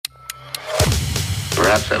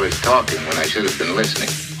Perhaps I was talking when I should have been listening.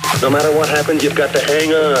 No matter what happens, you've got to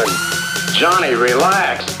hang on. Johnny,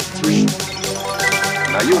 relax.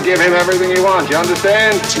 Now you give him everything he wants, you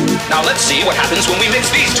understand? Now let's see what happens when we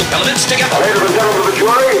mix these two elements together. Ladies and gentlemen of the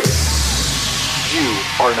jury. You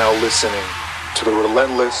are now listening to the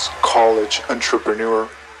Relentless College Entrepreneur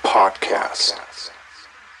Podcast.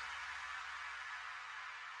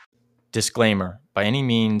 Disclaimer, by any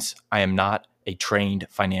means, I am not a trained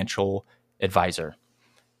financial advisor.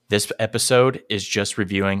 This episode is just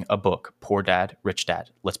reviewing a book, Poor Dad, Rich Dad.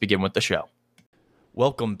 Let's begin with the show.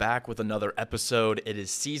 Welcome back with another episode. It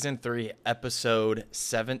is season 3, episode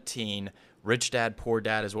 17. Rich Dad, Poor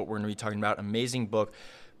Dad is what we're going to be talking about. Amazing book.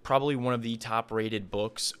 Probably one of the top rated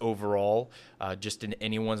books overall, just in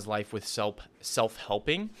anyone's life with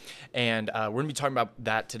self-helping. And we're going to be talking about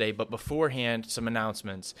that today. But beforehand, some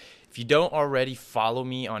announcements. If you don't already follow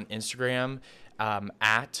me on Instagram,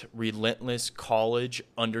 at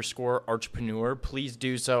relentlesscollege_entrepreneur, please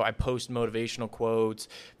do so. I post motivational quotes,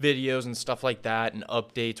 videos, and stuff like that, and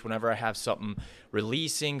updates whenever I have something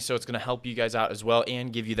releasing. So it's going to help you guys out as well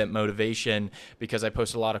and give you that motivation, because I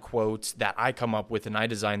post a lot of quotes that I come up with and I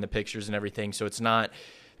design the pictures and everything. So it's not,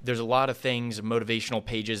 there's a lot of things, motivational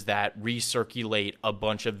pages that recirculate a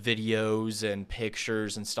bunch of videos and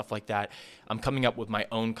pictures and stuff like that. I'm coming up with my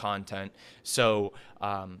own content. So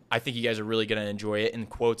I think you guys are really going to enjoy it. And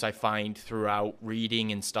quotes I find throughout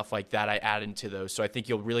reading and stuff like that, I add into those. So I think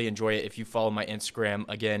you'll really enjoy it if you follow my Instagram.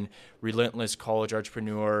 Again,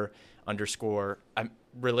 relentless_entrepreneur.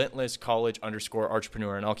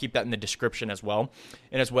 And I'll keep that in the description as well.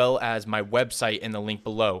 And as well as my website in the link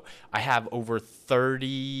below. I have over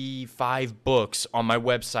 35 books on my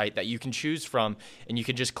website that you can choose from, and you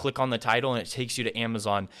can just click on the title and it takes you to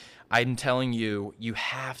Amazon. I'm telling you, you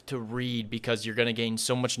have to read, because you're going to gain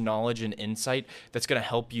so much knowledge and insight that's going to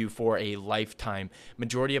help you for a lifetime.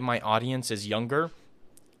 Majority of my audience is younger.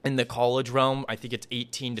 In the college realm, I think it's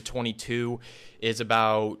 18 to 22 is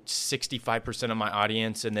about 65% of my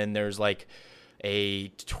audience. And then there's like a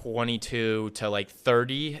 22 to like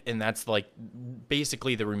 30, and that's like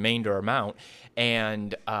basically the remainder amount.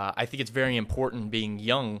 And I think it's very important, being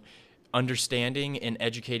young, understanding and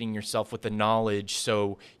educating yourself with the knowledge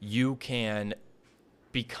so you can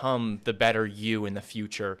become the better you in the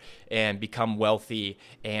future and become wealthy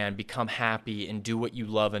and become happy and do what you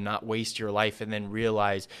love and not waste your life. And then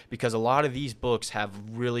realize, because a lot of these books have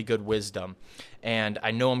really good wisdom. And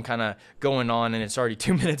I know I'm kind of going on and it's already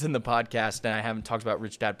 2 minutes in the podcast and I haven't talked about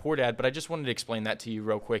Rich Dad, Poor Dad, but I just wanted to explain that to you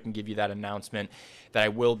real quick and give you that announcement that I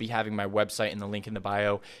will be having my website in the link in the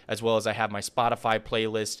bio, as well as I have my Spotify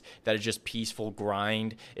playlist that is just peaceful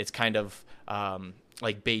grind. It's kind of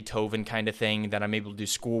like Beethoven kind of thing, that I'm able to do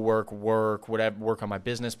schoolwork, work on my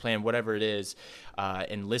business plan, whatever it is,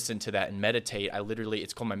 and listen to that and meditate.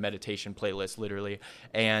 It's called my meditation playlist, literally.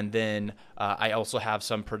 And then I also have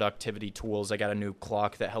some productivity tools. I got a new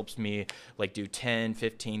clock that helps me like do 10,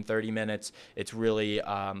 15, 30 minutes. It's really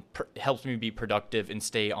helps me be productive and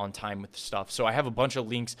stay on time with stuff. So I have a bunch of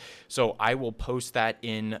links. So I will post that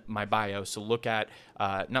in my bio. So look at,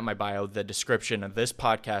 not my bio, the description of this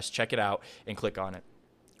podcast. Check it out and click on it.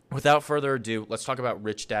 Without further ado, let's talk about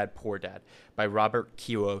Rich Dad, Poor Dad by Robert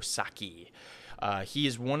Kiyosaki. He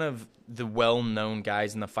is one of the well-known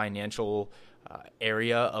guys in the financial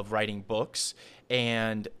area of writing books.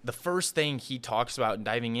 And the first thing he talks about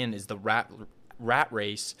diving in is the rat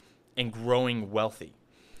race and growing wealthy.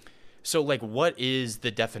 So, like, what is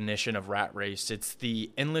the definition of rat race? It's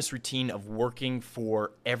the endless routine of working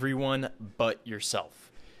for everyone but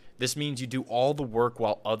yourself. This means you do all the work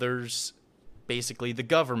while others, basically the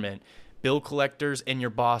government, bill collectors, and your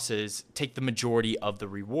bosses take the majority of the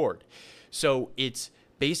reward. So it's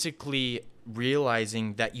basically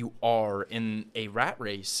realizing that you are in a rat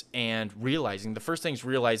race, and realizing, the first thing is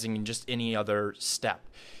realizing in just any other step.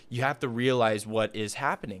 You have to realize what is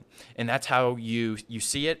happening, and that's how you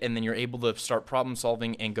see it, and then you're able to start problem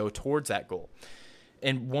solving and go towards that goal.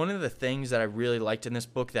 And one of the things that I really liked in this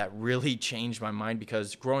book that really changed my mind,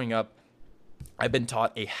 because growing up, I've been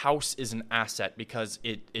taught a house is an asset because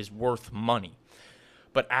it is worth money.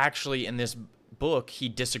 But actually in this book, he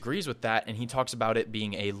disagrees with that, and he talks about it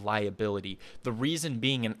being a liability. The reason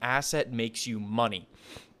being an asset makes you money.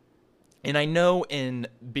 And I know in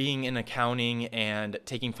being in accounting and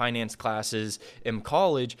taking finance classes in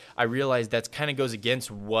college, I realized that kind of goes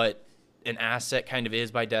against what an asset kind of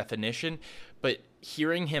is by definition. But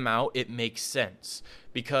hearing him out, it makes sense,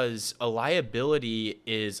 because a liability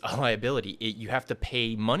is a liability. You have to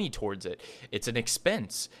pay money towards it. It's an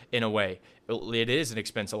expense in a way. It is an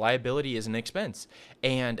expense. A liability is an expense.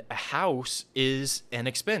 And a house is an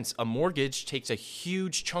expense. A mortgage takes a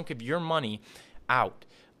huge chunk of your money out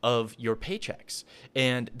of your paychecks.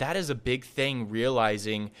 And that is a big thing,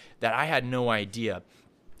 realizing that I had no idea.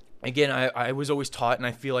 Again, I was always taught, and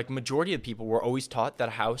I feel like majority of people were always taught, that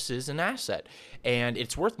a house is an asset and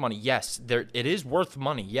it's worth money. Yes, it is worth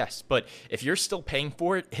money, yes. But if you're still paying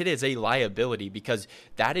for it, it is a liability, because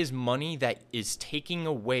that is money that is taking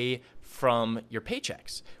away from your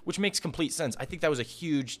paychecks, which makes complete sense. I think that was a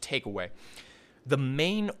huge takeaway. The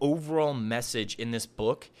main overall message in this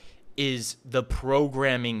book is the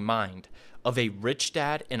programming mind of a rich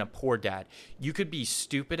dad and a poor dad. You could be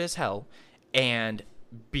stupid as hell and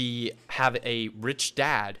have a rich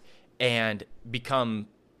dad and become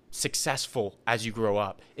successful as you grow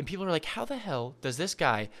up. And people are like, how the hell does this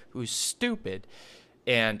guy who's stupid,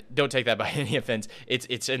 and don't take that by any offense,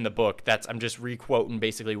 it's in the book. I'm just requoting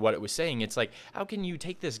basically what it was saying. It's like, how can you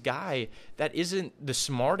take this guy that isn't the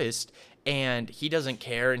smartest, and he doesn't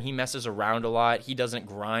care, and he messes around a lot, he doesn't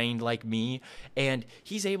grind like me, and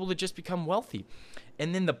he's able to just become wealthy?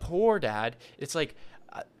 And then the poor dad, it's like,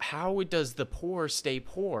 how does the poor stay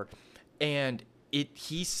poor? And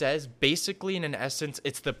he says, basically, in an essence,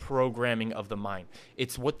 it's the programming of the mind.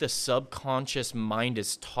 It's what the subconscious mind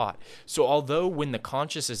is taught. So although when the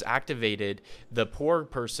conscious is activated, the poor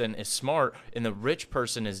person is smart and the rich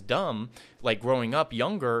person is dumb, like growing up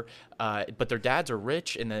younger, but their dads are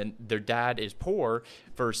rich and then their dad is poor,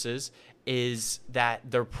 versus is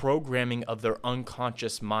that their programming of their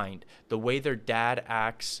unconscious mind, the way their dad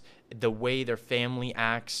acts, the way their family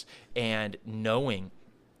acts, and knowing.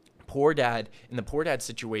 Poor dad, in the poor dad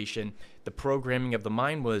situation, the programming of the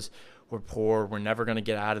mind was, we're poor, we're never going to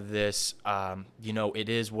get out of this, it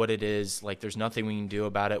is what it is, like there's nothing we can do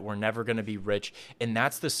about it, we're never going to be rich. And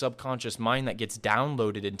that's the subconscious mind that gets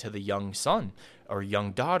downloaded into the young son or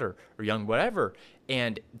young daughter or young whatever,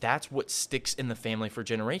 and that's what sticks in the family for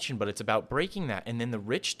generation. But it's about breaking that. And then the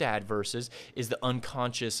rich dad versus is the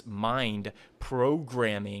unconscious mind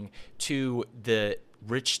programming to the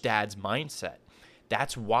rich dad's mindset.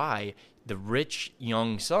 That's why the rich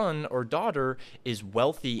young son or daughter is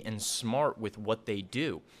wealthy and smart with what they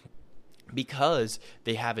do, because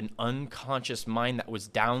they have an unconscious mind that was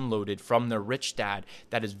downloaded from their rich dad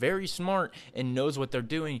that is very smart and knows what they're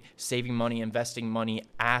doing, saving money, investing money,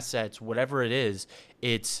 assets, whatever it is.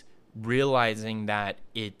 It's realizing that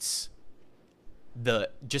it's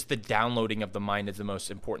just the downloading of the mind is the most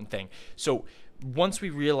important thing. So once we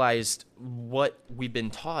realized what we've been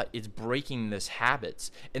taught, it's breaking this habits.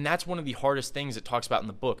 And that's one of the hardest things it talks about in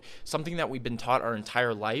the book. Something that we've been taught our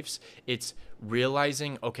entire lives, it's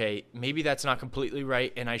realizing, okay, maybe that's not completely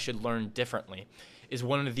right and I should learn differently, is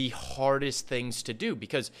one of the hardest things to do,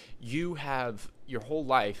 because you have your whole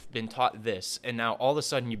life been taught this, and now all of a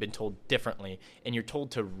sudden you've been told differently, and you're told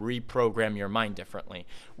to reprogram your mind differently,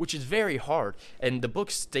 which is very hard. And the book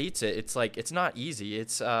states it. It's like, it's not easy.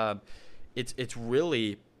 It's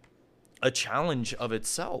really a challenge of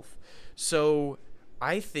itself. So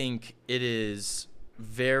I think it is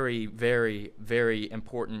very, very, very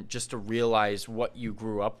important just to realize what you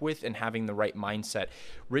grew up with and having the right mindset.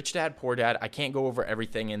 Rich Dad, Poor Dad, I can't go over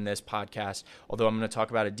everything in this podcast, although I'm going to talk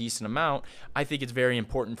about a decent amount. I think it's very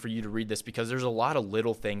important for you to read this, because there's a lot of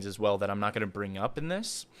little things as well that I'm not going to bring up in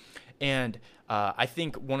this. And I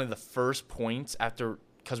think one of the first points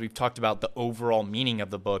because we've talked about the overall meaning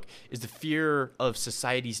of the book, is the fear of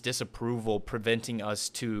society's disapproval preventing us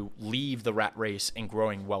to leave the rat race and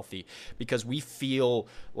growing wealthy, because we feel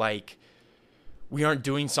like we aren't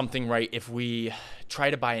doing something right if we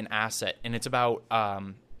try to buy an asset, and it's about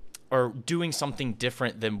or doing something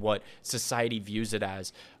different than what society views it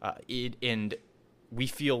as, and we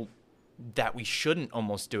feel that we shouldn't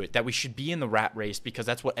almost do it, that we should be in the rat race because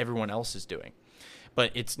that's what everyone else is doing.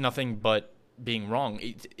 But it's nothing but being wrong.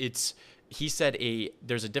 He said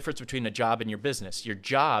there's a difference between a job and your business. Your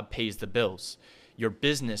job pays the bills. Your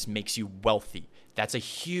business makes you wealthy. That's a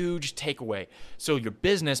huge takeaway. So your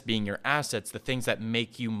business being your assets, the things that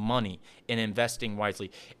make you money, and investing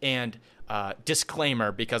wisely. And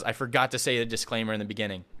disclaimer, because I forgot to say the disclaimer in the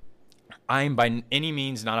beginning, I am by any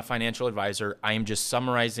means not a financial advisor. I am just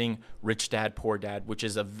summarizing Rich Dad, Poor Dad, which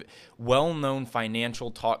is a well-known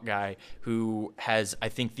financial talk guy who has, I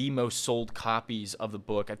think, the most sold copies of the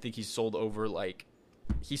book. I think he's sold over like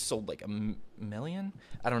he sold like a million,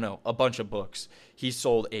 I don't know, a bunch of books. He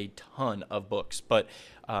sold a ton of books, but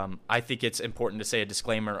I think it's important to say a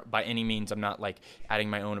disclaimer. By any means, I'm not like adding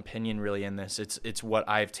my own opinion really in this. It's what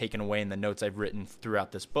I've taken away in the notes I've written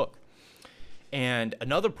throughout this book. And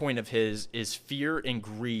another point of his is fear and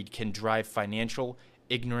greed can drive financial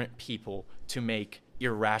ignorant people to make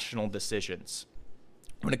irrational decisions.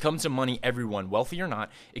 When it comes to money, everyone, wealthy or not,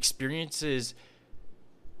 experiences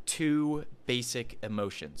two basic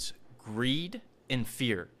emotions: greed and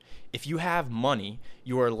fear. If you have money,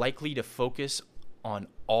 you are likely to focus on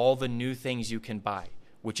all the new things you can buy,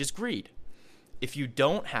 which is greed. If you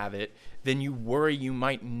don't have it, then you worry you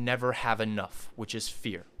might never have enough, which is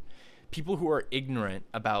fear. People who are ignorant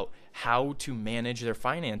about how to manage their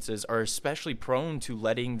finances are especially prone to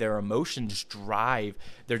letting their emotions drive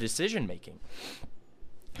their decision making.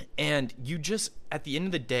 And you just, at the end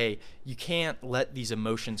of the day, you can't let these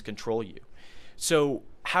emotions control you. So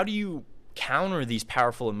how do you counter these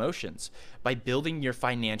powerful emotions? By building your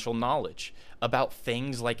financial knowledge about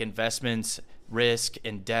things like investments, risk,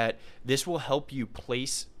 and debt. This will help you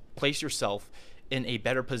place yourself in a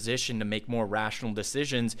better position to make more rational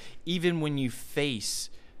decisions, even when you face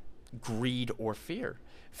greed or fear.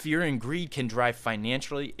 Fear and greed can drive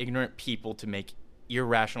financially ignorant people to make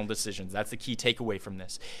irrational decisions. That's the key takeaway from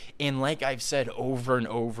this. And like I've said over and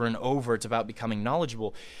over and over, it's about becoming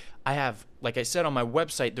knowledgeable. I have, like I said on my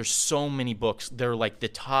website, there's so many books. They're like the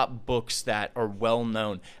top books that are well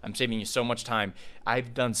known. I'm saving you so much time.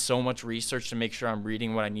 I've done so much research to make sure I'm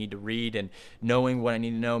reading what I need to read and knowing what I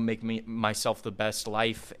need to know, make myself the best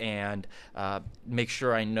life, and make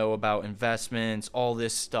sure I know about investments, all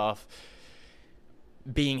this stuff,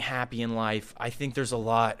 being happy in life. I think there's a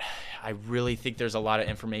lot. I really think there's a lot of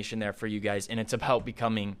information there for you guys, and it's about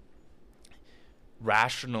becoming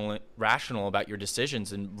rational about your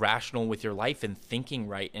decisions and rational with your life and thinking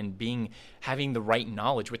right and having the right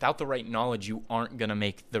knowledge. Without the right knowledge, you aren't going to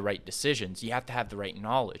make the right decisions. You have to have the right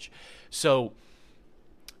knowledge. So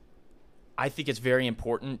I think it's very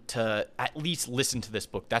important to at least listen to this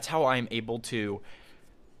book. That's how I'm able to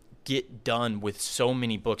get done with so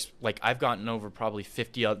many books. Like, I've gotten over probably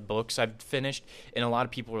 50 books I've finished, and a lot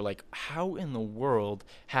of people are like, how in the world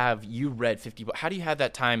have you read 50 books? How do you have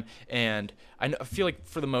that time? And I feel like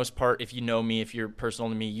for the most part, if you know me, if you're personal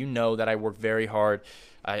to me, you know that I work very hard.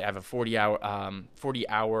 I have a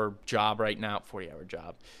 40-hour job right now, 40-hour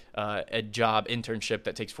job, a job internship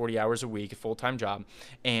that takes 40 hours a week, a full-time job,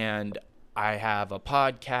 and I have a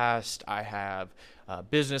podcast, I have a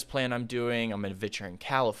business plan I'm doing, I'm an adventure in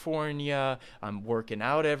California, I'm working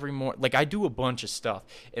out every morning. Like, I do a bunch of stuff,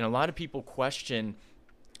 and a lot of people question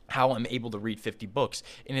how I'm able to read 50 books,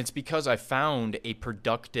 and it's because I found a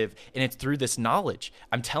productive, and it's through this knowledge.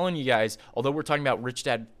 I'm telling you guys, although we're talking about Rich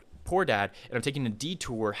Dad, Poor Dad, and I'm taking a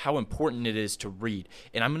detour, how important it is to read.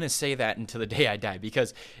 And I'm going to say that until the day I die,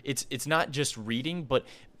 because it's not just reading, but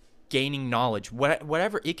gaining knowledge.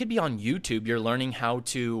 Whatever, it could be on YouTube. You're learning how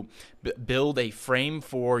to build a frame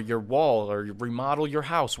for your wall or remodel your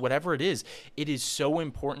house, whatever it is so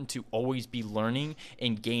important to always be learning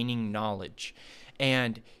and gaining knowledge.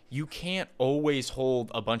 And you can't always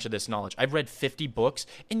hold a bunch of this knowledge. I've read 50 books,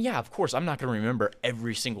 and yeah, of course, I'm not going to remember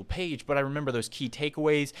every single page, but I remember those key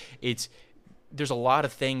takeaways. There's a lot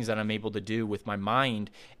of things that I'm able to do with my mind,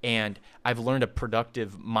 and I've learned a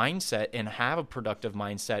productive mindset and have a productive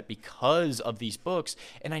mindset because of these books,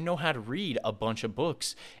 and I know how to read a bunch of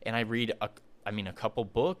books, and I read a couple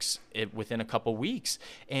books within a couple weeks.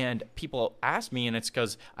 And people ask me, and it's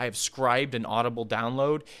because I have scribed an Audible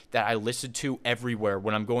download that I listen to everywhere,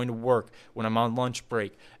 when I'm going to work, when I'm on lunch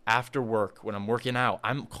break, after work, when I'm working out.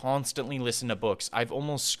 I'm constantly listening to books. I've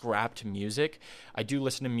almost scrapped music. I do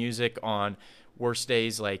listen to music on worst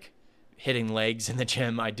days, like hitting legs in the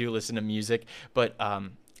gym. I do listen to music, but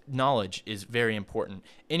knowledge is very important.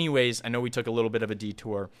 Anyways, I know we took a little bit of a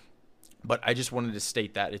detour, but I just wanted to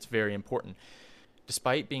state that it's very important.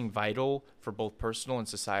 Despite being vital for both personal and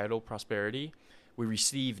societal prosperity, we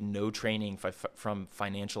receive no training from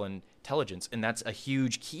financial intelligence. And that's a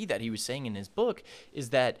huge key that he was saying in his book,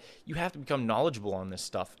 is that you have to become knowledgeable on this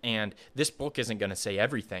stuff. And this book isn't going to say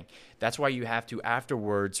everything. That's why you have to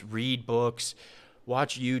afterwards read books,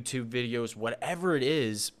 watch YouTube videos, whatever it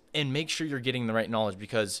is, and make sure you're getting the right knowledge,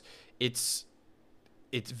 because it's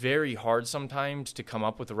very hard sometimes to come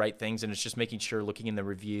up with the right things, and it's just making sure, looking in the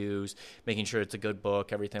reviews, making sure it's a good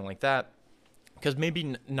book, everything like that, because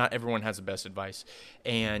maybe not everyone has the best advice,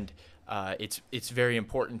 and it's very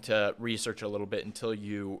important to research a little bit until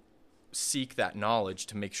you seek that knowledge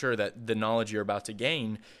to make sure that the knowledge you're about to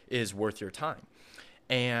gain is worth your time.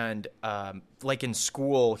 And like in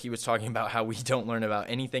school, he was talking about how we don't learn about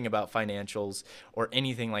anything about financials or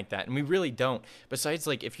anything like that. And we really don't. Besides,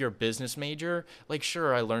 like, if you're a business major, like,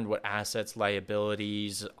 sure, I learned what assets,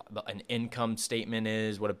 liabilities, an income statement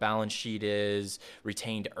is, what a balance sheet is,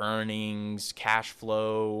 retained earnings, cash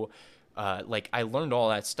flow. Like, I learned all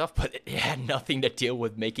that stuff, but it had nothing to deal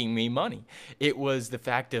with making me money. It was the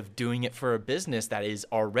fact of doing it for a business that is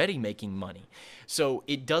already making money. So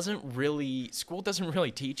school doesn't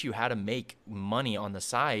really teach you how to make money on the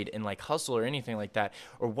side and like hustle or anything like that,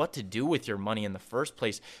 or what to do with your money in the first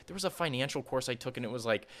place. There was a financial course I took, and it was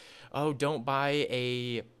like, oh, don't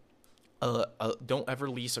buy don't ever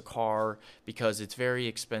lease a car because it's very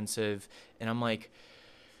expensive. And I'm like,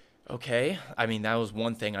 okay, I mean, that was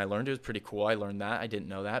one thing I learned. It was pretty cool. I learned that. I didn't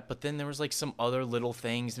know that. But then there was like some other little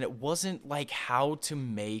things, and it wasn't like how to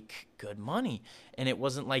make good money. And it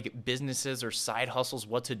wasn't like businesses or side hustles,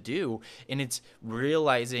 what to do. And it's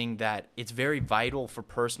realizing that it's very vital for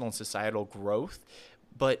personal and societal growth.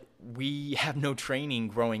 But we have no training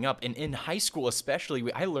growing up. And in high school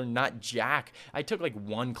especially, I learned not jack. I took like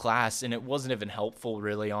one class, and it wasn't even helpful,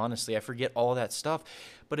 really, honestly. I forget all that stuff.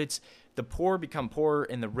 But it's the poor become poorer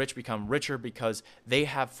and the rich become richer because they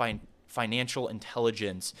have financial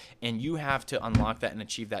intelligence, and you have to unlock that and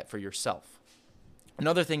achieve that for yourself.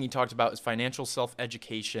 Another thing he talked about is financial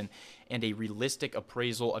self-education and a realistic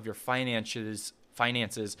appraisal of your finances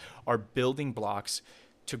are building blocks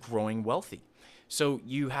to growing wealthy. So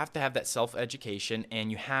you have to have that self-education,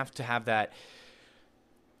 and you have to have that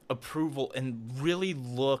approval and really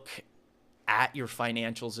look at your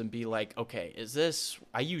financials and be like, okay,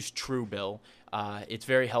 I use Truebill. It's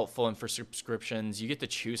very helpful, and for subscriptions, you get to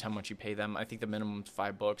choose how much you pay them. I think the minimum is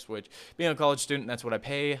 $5, which, being a college student, that's what I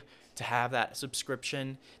pay to have that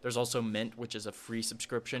subscription. There's also Mint, which is a free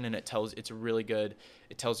subscription, and it tells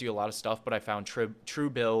you a lot of stuff. But I found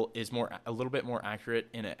Truebill is a little bit more accurate,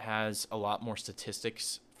 and it has a lot more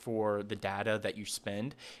statistics for the data that you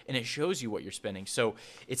spend, and it shows you what you're spending. So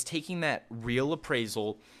it's taking that real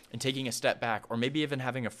appraisal and taking a step back, or maybe even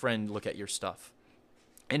having a friend look at your stuff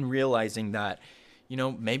and realizing that,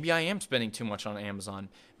 maybe I am spending too much on Amazon.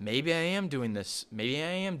 Maybe I am doing this. Maybe I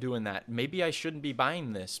am doing that. Maybe I shouldn't be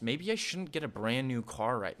buying this. Maybe I shouldn't get a brand new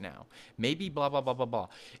car right now. Maybe blah, blah, blah, blah, blah.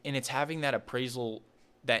 And it's having that appraisal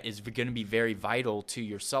that is going to be very vital to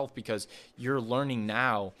yourself, because you're learning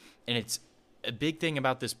now, and it's a big thing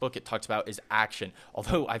about this book it talks about is action.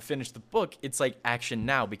 Although I finished the book, it's like action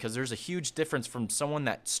now, because there's a huge difference from someone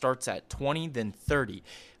that starts at 20 then 30,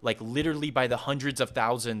 like literally by the hundreds of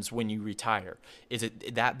thousands when you retire. Is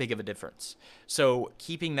it that big of a difference? So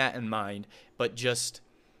keeping that in mind, but just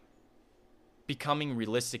becoming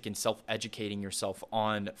realistic and self-educating yourself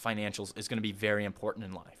on financials is going to be very important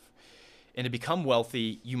in life. And to become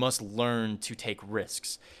wealthy, you must learn to take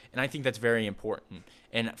risks. And I think that's very important.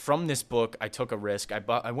 And from this book, I took a risk.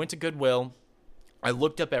 I went to Goodwill. I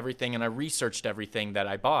looked up everything, and I researched everything that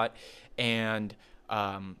I bought. And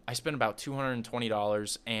I spent about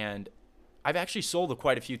 $220. And I've actually sold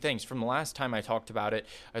quite a few things. From the last time I talked about it,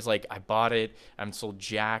 I was like, I bought it. I haven't sold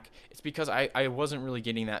jack. It's because I wasn't really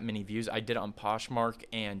getting that many views. I did it on Poshmark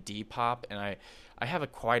and Depop, and I have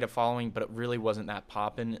quite a following, but it really wasn't that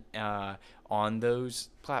popping on those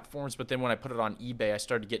platforms. But then when I put it on eBay, I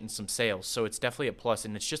started getting some sales. So it's definitely a plus,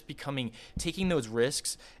 and it's just taking those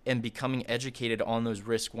risks and becoming educated on those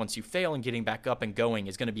risks once you fail, and getting back up and going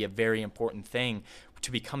is going to be a very important thing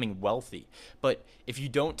to becoming wealthy. But if you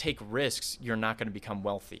don't take risks, you're not going to become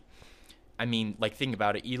wealthy. I mean, like, think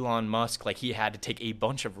about it. Elon Musk, like, he had to take a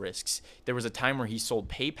bunch of risks. There was a time where he sold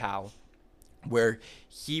PayPal, where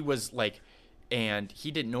he was like, and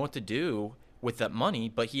he didn't know what to do with that money,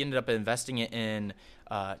 but he ended up investing it in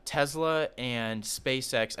Tesla and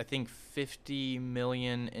SpaceX. I think 50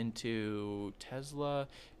 million into Tesla,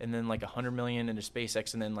 and then like 100 million into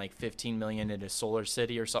SpaceX, and then like 15 million into Solar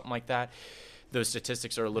City or something like that. Those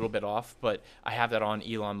statistics are a little bit off, but I have that on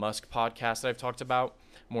Elon Musk podcast that I've talked about,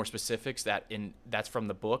 more specifics, that's from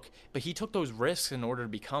the book. But he took those risks in order to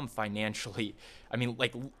become financially, I mean,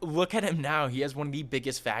 like, look at him now. He has one of the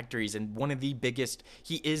biggest factories, and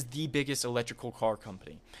he is the biggest electrical car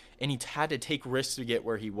company. And he had to take risks to get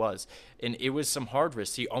where he was. And it was some hard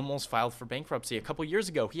risks. He almost filed for bankruptcy a couple years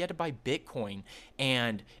ago. He had to buy Bitcoin,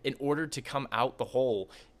 and in order to come out the hole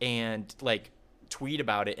and like tweet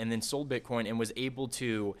about it, and then sold Bitcoin and was able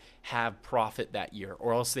to have profit that year,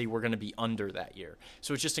 or else they were going to be under that year.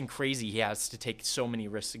 So it's just crazy. He has to take so many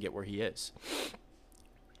risks to get where he is.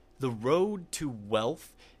 The road to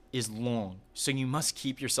wealth is long, so you must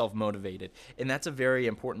keep yourself motivated. And that's a very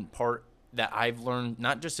important part that I've learned,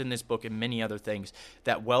 not just in this book and many other things,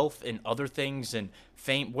 that wealth and other things and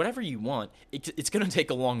fame, whatever you want, it's going to take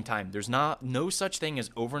a long time. There's no such thing as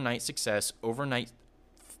overnight success, overnight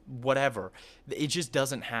whatever. It just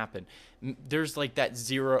doesn't happen. There's like that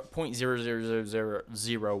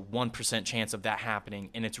 0.00001% chance of that happening,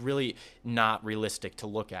 and it's really not realistic to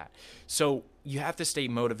look at. So you have to stay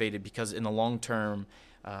motivated, because in the long term,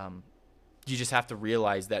 you just have to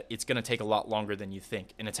realize that it's going to take a lot longer than you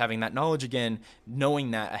think. And it's having that knowledge again, knowing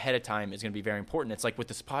that ahead of time is going to be very important. It's like with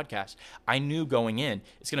this podcast. I knew going in,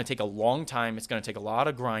 it's going to take a long time. It's going to take a lot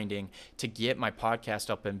of grinding to get my podcast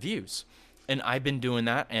up in views. And I've been doing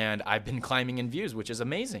that, and I've been climbing in views, which is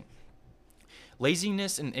amazing.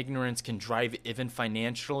 Laziness and ignorance can drive even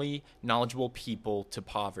financially knowledgeable people to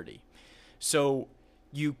poverty. So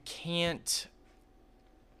you can't...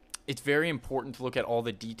 It's very important to look at all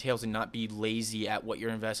the details and not be lazy at what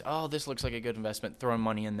you're investing. Oh, this looks like a good investment, throwing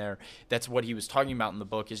money in there. That's what he was talking about in the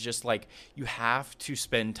book, is just like you have to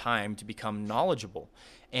spend time to become knowledgeable.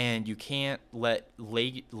 And you can't let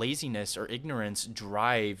laziness or ignorance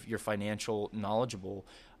drive your financial knowledgeable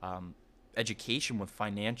education with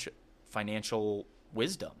financial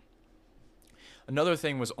wisdom. Another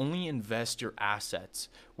thing was only invest your assets,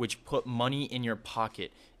 which put money in your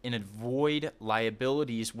pocket, and avoid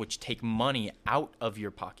liabilities, which take money out of your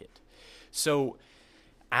pocket. So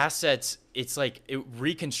assets, it's like it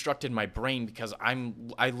reconstructed my brain, because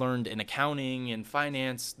I learned in accounting and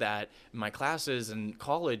finance that in my classes in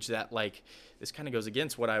college that like this kind of goes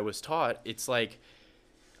against what I was taught. It's like,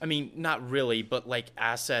 I mean, not really, but like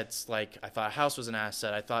assets, like I thought a house was an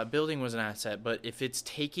asset, I thought a building was an asset, but if it's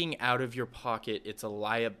taking out of your pocket, it's a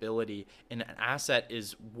liability, and an asset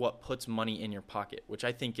is what puts money in your pocket, which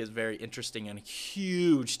I think is very interesting and a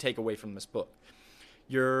huge takeaway from this book.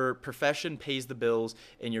 Your profession pays the bills,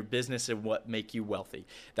 and your business is what make you wealthy.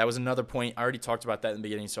 That was another point. I already talked about that in the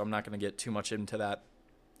beginning, so I'm not going to get too much into that.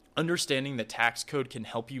 Understanding the tax code can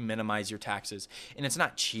help you minimize your taxes. And it's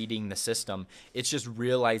not cheating the system. It's just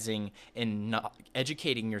realizing and not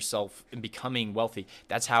educating yourself and becoming wealthy.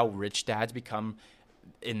 That's how rich dads become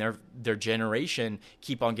in their generation,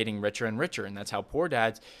 keep on getting richer and richer. And that's how poor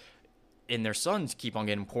dads and their sons keep on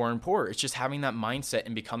getting poorer and poorer. It's just having that mindset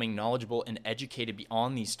and becoming knowledgeable and educated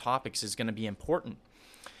beyond these topics is going to be important.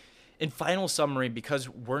 In final summary, because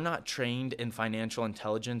we're not trained in financial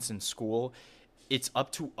intelligence in school, it's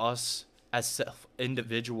up to us as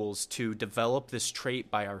individuals to develop this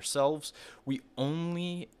trait by ourselves. We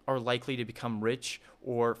only are likely to become rich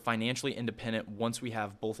or financially independent once we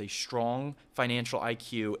have both a strong financial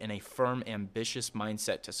IQ and a firm, ambitious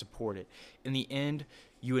mindset to support it. In the end,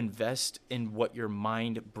 you invest in what your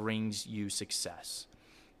mind brings you success,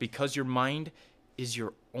 because your mind is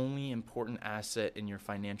your only important asset in your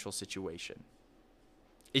financial situation.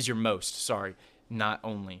 Not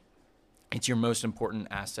only. It's your most important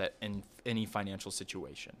asset in any financial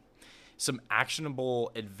situation. Some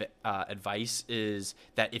actionable advice is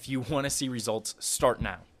that if you want to see results, start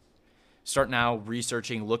now. Start now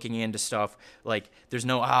researching, looking into stuff. Like there's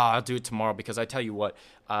no, I'll do it tomorrow, because I tell you what,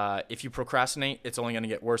 if you procrastinate, it's only going to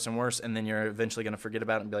get worse and worse, and then you're eventually going to forget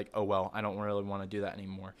about it and be like, oh, well, I don't really want to do that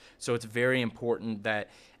anymore. So it's very important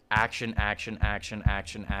that action is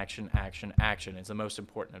the most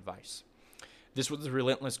important advice. This was the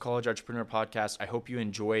Relentless College Entrepreneur Podcast. I hope you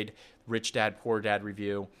enjoyed Rich Dad, Poor Dad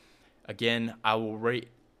review. Again, I'll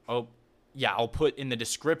put in the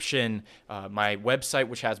description my website,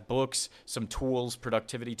 which has books, some tools,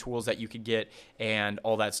 productivity tools that you could get, and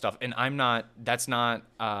all that stuff. And that's not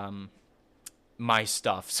my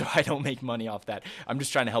stuff, so I don't make money off that. I'm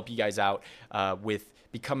just trying to help you guys out with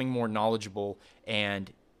becoming more knowledgeable and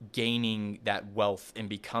gaining that wealth and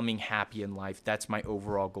becoming happy in life. That's my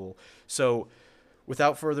overall goal. So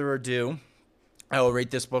without further ado, I will rate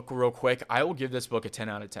this book real quick. I will give this book a 10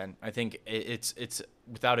 out of 10. I think it's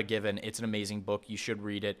without a given, it's an amazing book. You should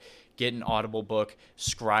read it. Get an Audible book.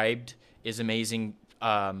 Scribd is amazing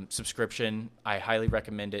subscription. I highly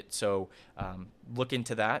recommend it. So look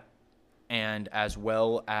into that, and as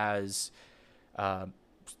well as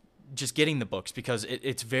just getting the books, because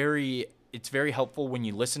it's very helpful when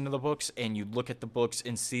you listen to the books and you look at the books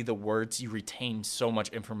and see the words. You retain so much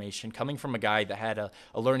information. Coming from a guy that had a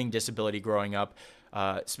learning disability growing up,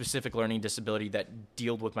 specific learning disability that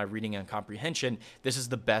dealt with my reading and comprehension, this is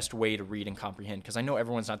the best way to read and comprehend, because I know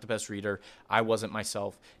everyone's not the best reader. I wasn't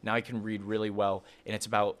myself. Now I can read really well, and it's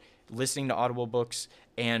about listening to Audible books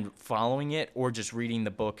and following it, or just reading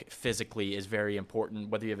the book physically is very important,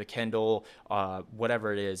 whether you have a Kindle,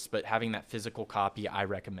 whatever it is, but having that physical copy, I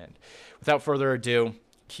recommend. Without further ado,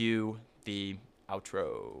 cue the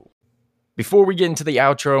outro. Before we get into the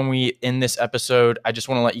outro and we end this episode, I just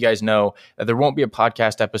want to let you guys know that there won't be a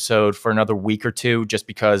podcast episode for another week or two, just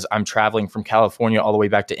because I'm traveling from California all the way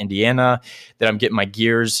back to Indiana, that I'm getting my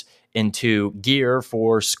gears into gear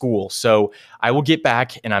for school. So I will get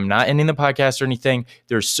back, and I'm not ending the podcast or anything.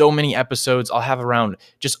 There's so many episodes. I'll have around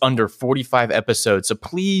just under 45 episodes. So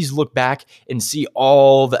please look back and see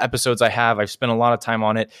all the episodes I have. I've spent a lot of time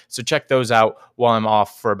on it. So check those out while I'm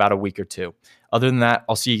off for about a week or two. Other than that,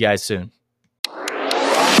 I'll see you guys soon.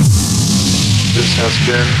 This has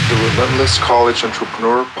been the Relentless College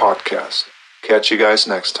Entrepreneur Podcast. Catch you guys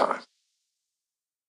next time.